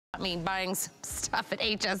got me buying some stuff at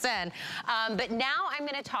HSN. But now I'm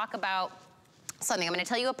gonna talk about something. I'm gonna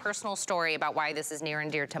tell you a personal story about why this is near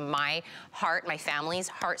and dear to my heart, my family's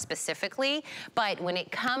heart specifically. But when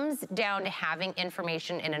it comes down to having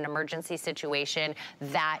information in an emergency situation,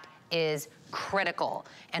 that is critical,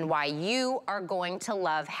 and why you are going to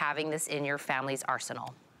love having this in your family's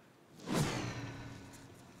arsenal.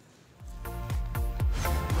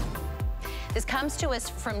 This comes to us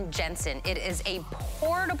from Jensen. It is a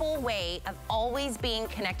portable way of always being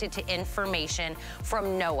connected to information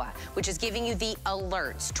from NOAA, which is giving you the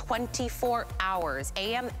alerts, 24 hours,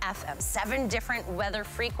 AM, FM, 7 different weather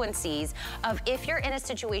frequencies of if you're in a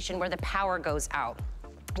situation where the power goes out.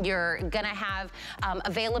 You're gonna have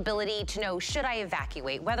availability to know, should I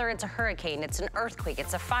evacuate? Whether it's a hurricane, it's an earthquake,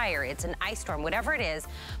 it's a fire, it's an ice storm, whatever it is,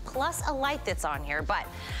 plus a light that's on here. But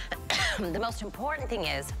the most important thing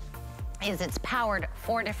is it's powered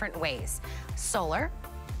 4 different ways. Solar,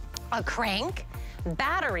 a crank,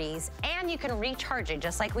 batteries, and you can recharge it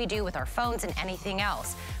just like we do with our phones and anything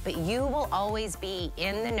else. But you will always be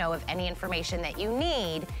in the know of any information that you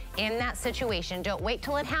need in that situation. Don't wait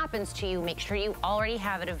till it happens to you. Make sure you already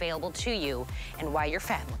have it available to you, and why your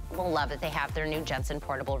family will love that they have their new Jensen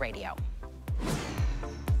portable radio.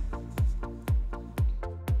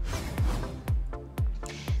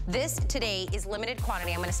 This today is limited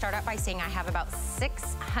quantity. I'm gonna start out by saying I have about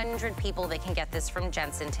 600 people that can get this from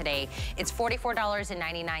Jensen today. It's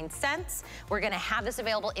 $44.99. We're gonna have this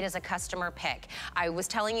available. It is a customer pick. I was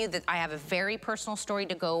telling you that I have a very personal story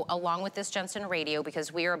to go along with this Jensen radio,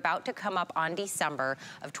 because we are about to come up on December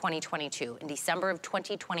of 2022. In December of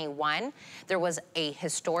 2021, there was a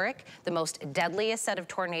historic, the most deadliest set of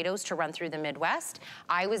tornadoes to run through the Midwest.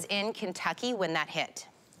 I was in Kentucky when that hit.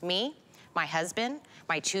 Me, my husband,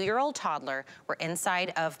 my 2-year-old toddler were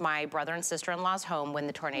inside of my brother and sister-in-law's home when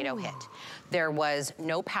the tornado hit. There was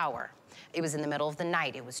no power. It was in the middle of the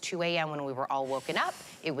night. It was 2 a.m. when we were all woken up.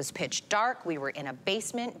 It was pitch dark. We were in a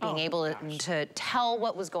basement. Being able to tell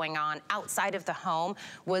what was going on outside of the home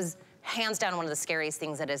was hands down one of the scariest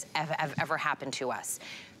things that has ever happened to us.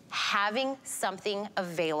 Having something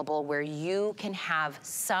available where you can have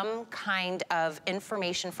some kind of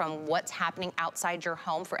information from what's happening outside your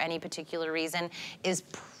home for any particular reason is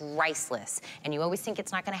priceless. And you always think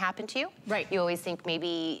it's not gonna happen to you. Right. You always think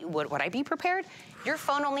maybe, would I be prepared? Your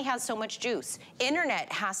phone only has so much juice.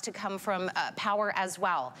 Internet has to come from power as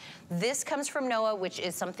well. This comes from NOAA, which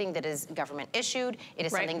is something that is government issued. It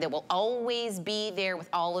is something that will always be there with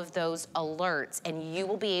all of those alerts, and you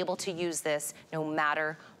will be able to use this no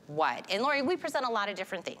matter what. And Lori, we present a lot of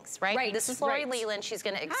different things, right? This is Lori Leland. She's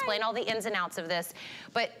gonna explain all the ins and outs of this,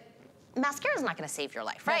 but mascara's not gonna save your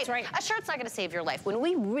life, right? That's right. A shirt's not gonna save your life. When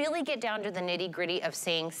we really get down to the nitty-gritty of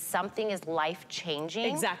saying something is life-changing,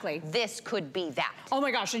 exactly, this could be that. Oh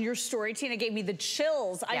my gosh, and your story, Tina, gave me the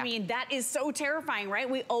chills. I mean, that is so terrifying, right?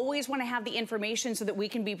 We always wanna have the information so that we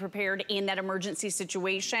can be prepared in that emergency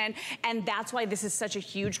situation, and that's why this is such a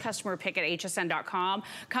huge customer pick at hsn.com.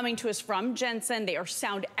 Coming to us from Jensen, they are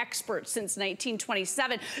sound experts since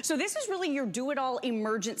 1927. So this is really your do-it-all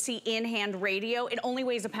emergency in-hand radio. It only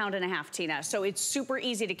weighs 1.5 pounds. Tina. So it's super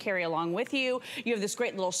easy to carry along with you. You have this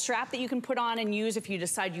great little strap that you can put on and use if you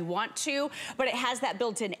decide you want to, but it has that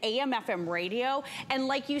built-in AM, FM radio. And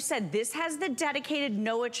like you said, this has the dedicated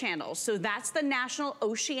NOAA channels. So that's the National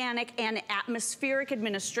Oceanic and Atmospheric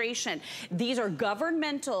Administration. These are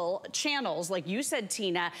governmental channels, like you said,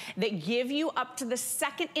 Tina, that give you up to the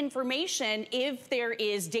second information if there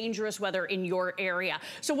is dangerous weather in your area.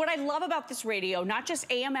 So what I love about this radio, not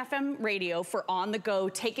just AM, FM radio for on the go,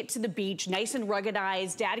 take it to the beach, nice and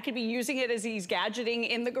ruggedized. Dad could be using it as he's gadgeting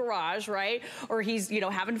in the garage, right? Or he's, you know,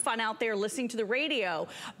 having fun out there listening to the radio,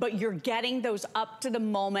 but you're getting those up to the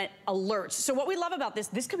moment alerts. So what we love about this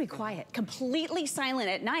could be quiet, completely silent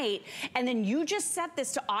at night, and then you just set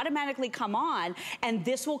this to automatically come on, and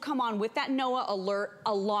this will come on with that NOAA alert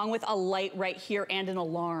along with a light right here and an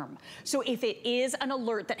alarm. So if it is an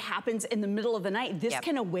alert that happens in the middle of the night, this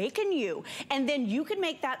can awaken you, and then you can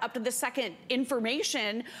make that up to the second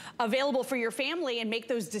information available for your family and make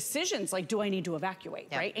those decisions like, do I need to evacuate,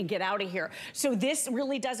 right? And get out of here. So this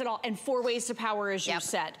really does it all, and 4 ways to power, as you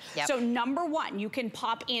said. So number 1, you can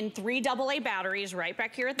pop in 3 AA batteries right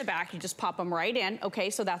back here at the back. You just pop them right in. Okay,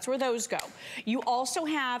 so that's where those go. You also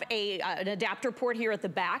have an adapter port here at the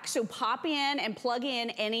back. So pop in and plug in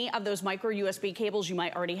any of those micro USB cables you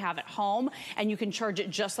might already have at home, and you can charge it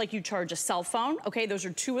just like you charge a cell phone. Okay, those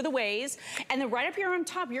are 2 of the ways. And then right up here on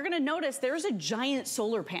top, you're gonna notice there's a giant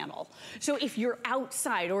solar panel. channel. So if you're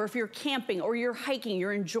outside or if you're camping or you're hiking,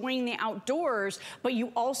 you're enjoying the outdoors, but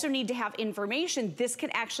you also need to have information, this can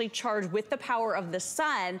actually charge with the power of the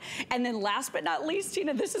sun. And then last but not least,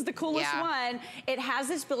 Tina, this is the coolest one. It has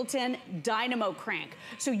this built-in dynamo crank.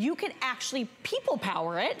 So you can actually people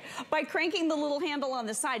power it by cranking the little handle on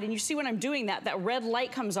the side. And you see when I'm doing that, that red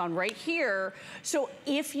light comes on right here. So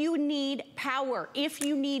if you need power, if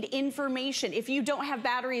you need information, if you don't have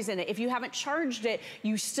batteries in it, if you haven't charged it,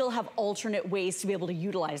 you still have alternate ways to be able to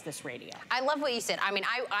utilize this radio. I love what you said. I mean,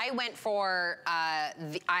 I went for,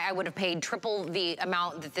 I would have paid triple the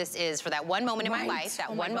amount that this is for that one moment in my life,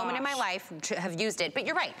 that one moment in my life to have used it. But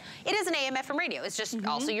you're right, it is an AM/FM radio. It's just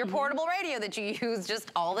also your portable radio that you use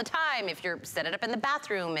just all the time. If you're set it up in the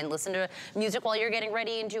bathroom and listen to music while you're getting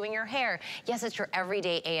ready and doing your hair. Yes, it's your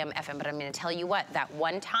everyday AM/FM, but I'm gonna tell you what, that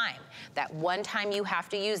one time you have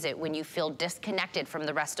to use it when you feel disconnected from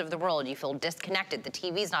the rest of the world, you feel disconnected, the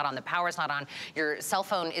TV's not on, the power's not on, your cell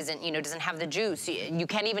phone isn't, you know, doesn't have the juice, you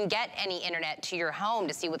can't even get any internet to your home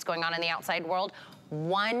to see what's going on in the outside world.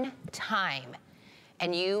 One time,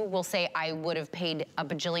 and you will say, I would have paid $1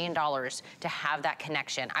 bajillion to have that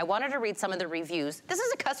connection. I wanted to read some of the reviews. This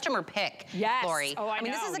is a customer pick, Lori. Oh, I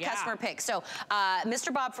mean, this is a customer pick. So,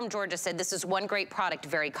 Mr. Bob from Georgia said, this is one great product,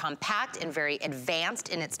 very compact and very advanced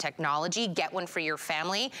in its technology. Get one for your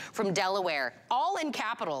family. From Delaware, all in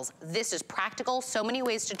capitals. This is practical, so many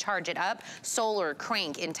ways to charge it up. Solar,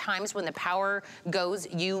 crank, in times when the power goes,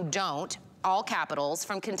 you don't. All capitals.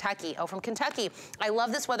 From Kentucky. Oh, from Kentucky. I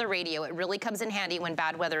love this weather radio. It really comes in handy when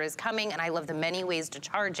bad weather is coming, and I love the many ways to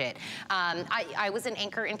charge it. I was in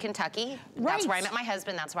Anchor in Kentucky. That's where I met my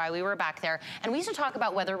husband. That's why we were back there. And we used to talk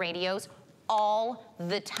about weather radios all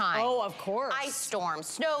the time. Oh, of course. Ice storms,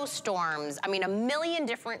 snowstorms, I mean, a million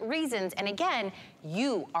different reasons. And again,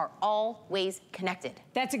 you are always connected.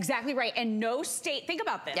 That's exactly right. And no state, think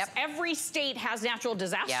about this. Every state has natural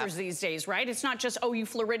disasters these days, right? It's not just, oh, you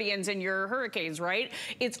Floridians and your hurricanes, right?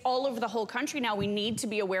 It's all over the whole country now. We need to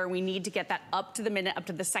be aware. We need to get that up to the minute, up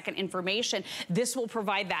to the second information. This will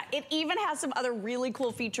provide that. It even has some other really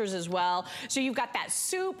cool features as well. So you've got that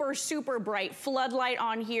super, super bright floodlight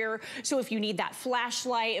on here. So if you need that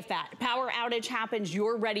flashlight, if that power outage happens,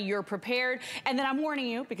 you're ready, you're prepared. And then I'm warning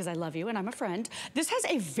you, because I love you and I'm a friend, this has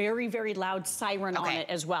a very, very loud siren on it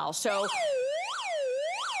as well. So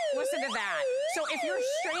listen to that. So if you're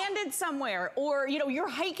stranded somewhere, or you know, you're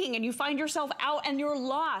hiking and you find yourself out and you're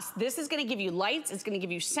lost, this is gonna give you lights, it's gonna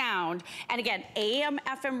give you sound, and again,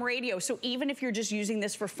 AM/FM radio. So even if you're just using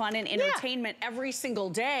this for fun and entertainment every single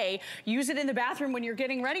day, use it in the bathroom when you're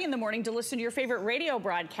getting ready in the morning to listen to your favorite radio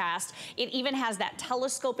broadcast. It even has that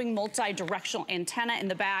telescoping multi-directional antenna in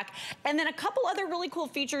the back. And then a couple other really cool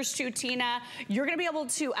features too, Tina. You're gonna be able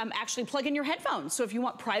to actually plug in your headphones. So if you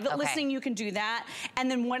want private listening, you can do that. And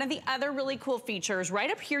then one of the other really cool features,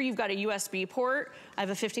 right up here, you've got a USB port. I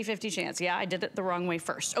have a 50-50 chance. Yeah, I did it the wrong way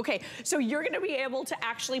first. Okay, so you're gonna be able to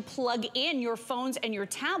actually plug in your phones and your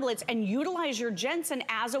tablets and utilize your Jensen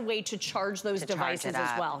as a way to charge those devices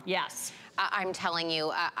as well. Yes. I'm telling you,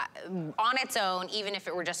 on its own, even if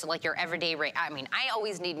it were just like your everyday I mean, I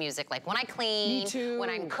always need music, like when I clean, when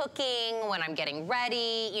I'm cooking, when I'm getting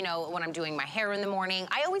ready, you know, when I'm doing my hair in the morning.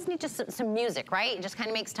 I always need just some music, right? It just kind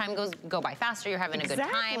of makes time go by faster. You're having a good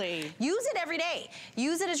time. Use it every day.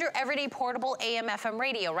 Use it as your everyday portable AM/FM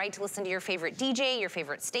radio, right? To listen to your favorite DJ, your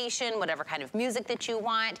favorite station, whatever kind of music that you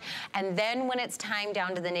want. And then when it's time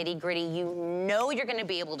down to the nitty-gritty, you know you're going to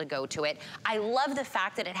be able to go to it. I love the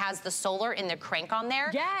fact that it has the solar in the crank on there.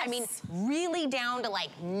 I mean, really down to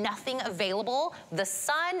like nothing available. The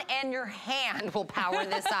sun and your hand will power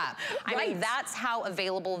this up. I mean, that's how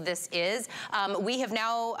available this is. We have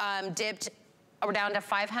now dipped. We're down to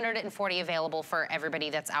 540 available for everybody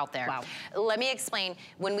that's out there. Wow. Let me explain.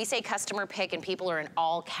 When we say customer pick and people are in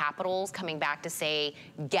all capitals coming back to say,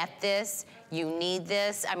 get this, you need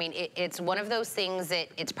this. I mean, it's one of those things that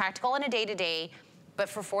it's practical in a day-to-day, but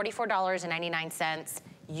for $44.99,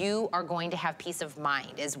 you are going to have peace of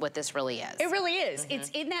mind is what this really is. It really is. It's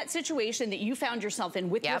in that situation that you found yourself in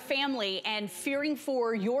with your family and fearing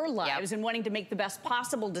for your lives and wanting to make the best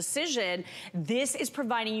possible decision. This is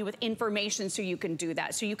providing you with information so you can do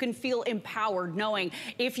that. So you can feel empowered knowing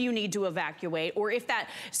if you need to evacuate or if that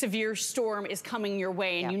severe storm is coming your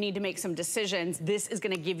way and you need to make some decisions. This is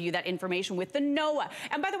going to give you that information with the NOAA.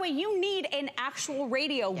 And by the way, you need an actual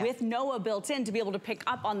radio with NOAA built in to be able to pick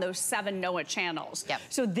up on those 7 NOAA channels.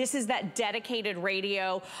 So So this is that dedicated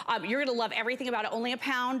radio. You're gonna love everything about it. Only a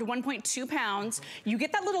pound, 1.2 pounds. You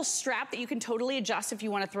get that little strap that you can totally adjust if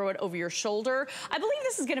you wanna throw it over your shoulder. I believe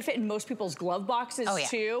this is gonna fit in most people's glove boxes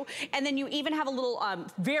too. And then you even have a little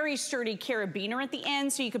very sturdy carabiner at the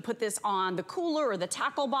end, so you could put this on the cooler or the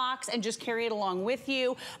tackle box and just carry it along with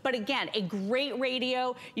you. But again, a great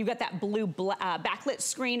radio. You've got that blue backlit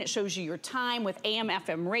screen. It shows you your time with AM,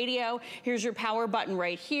 FM radio. Here's your power button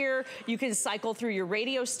right here. You can cycle through your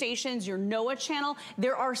radio stations, your NOAA channel.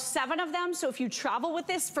 There are 7 of them, so if you travel with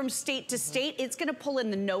this from state to state, it's gonna pull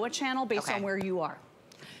in the NOAA channel based on where you are.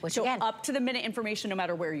 Which so again, up to the minute information no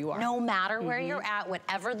matter where you are. No matter where you're at,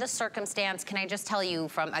 whatever the circumstance, can I just tell you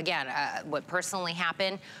from, again, what personally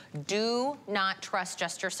happened, do not trust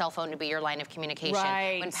just your cell phone to be your line of communication.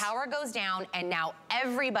 When power goes down and now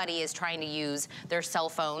everybody is trying to use their cell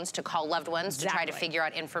phones to call loved ones to try to figure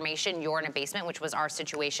out information, you're in a basement, which was our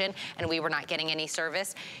situation, and we were not getting any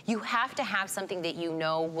service, you have to have something that you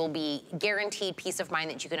know will be guaranteed peace of mind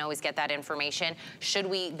that you can always get that information. Should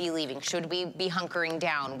we be leaving? Should we be hunkering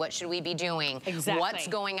down? What should we be doing? What's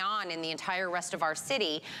going on in the entire rest of our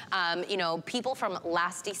city? You know, people from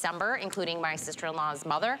last December, including my sister-in-law's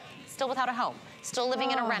mother, still without a home, still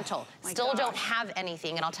living in a rental, still don't have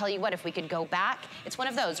anything. And I'll tell you what, if we could go back, it's one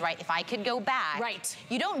of those, right? If I could go back,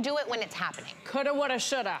 you don't do it when it's happening. Coulda, woulda,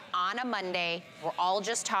 shoulda. On a Monday, we're all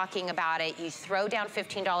just talking about it. You throw down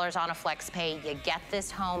 $15 on a flex pay, you get this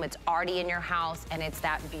home, it's already in your house, and it's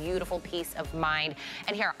that beautiful peace of mind.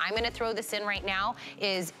 And here, I'm gonna throw this in right now,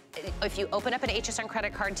 is if you open up an HSN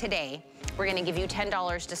credit card today, we're gonna give you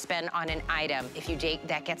 $10 to spend on an item. If you take,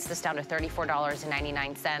 that gets this down to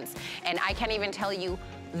 $34.99. And I can't even tell you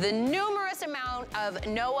the numerous amount of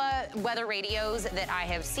NOAA weather radios that I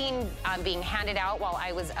have seen being handed out while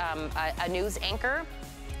I was a news anchor.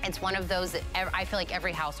 It's one of those that I feel like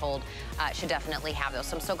every household should definitely have those.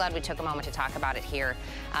 So I'm so glad we took a moment to talk about it here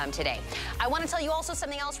today. I want to tell you also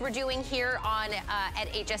something else we're doing here on at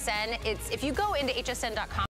HSN. It's if you go into hsn.com.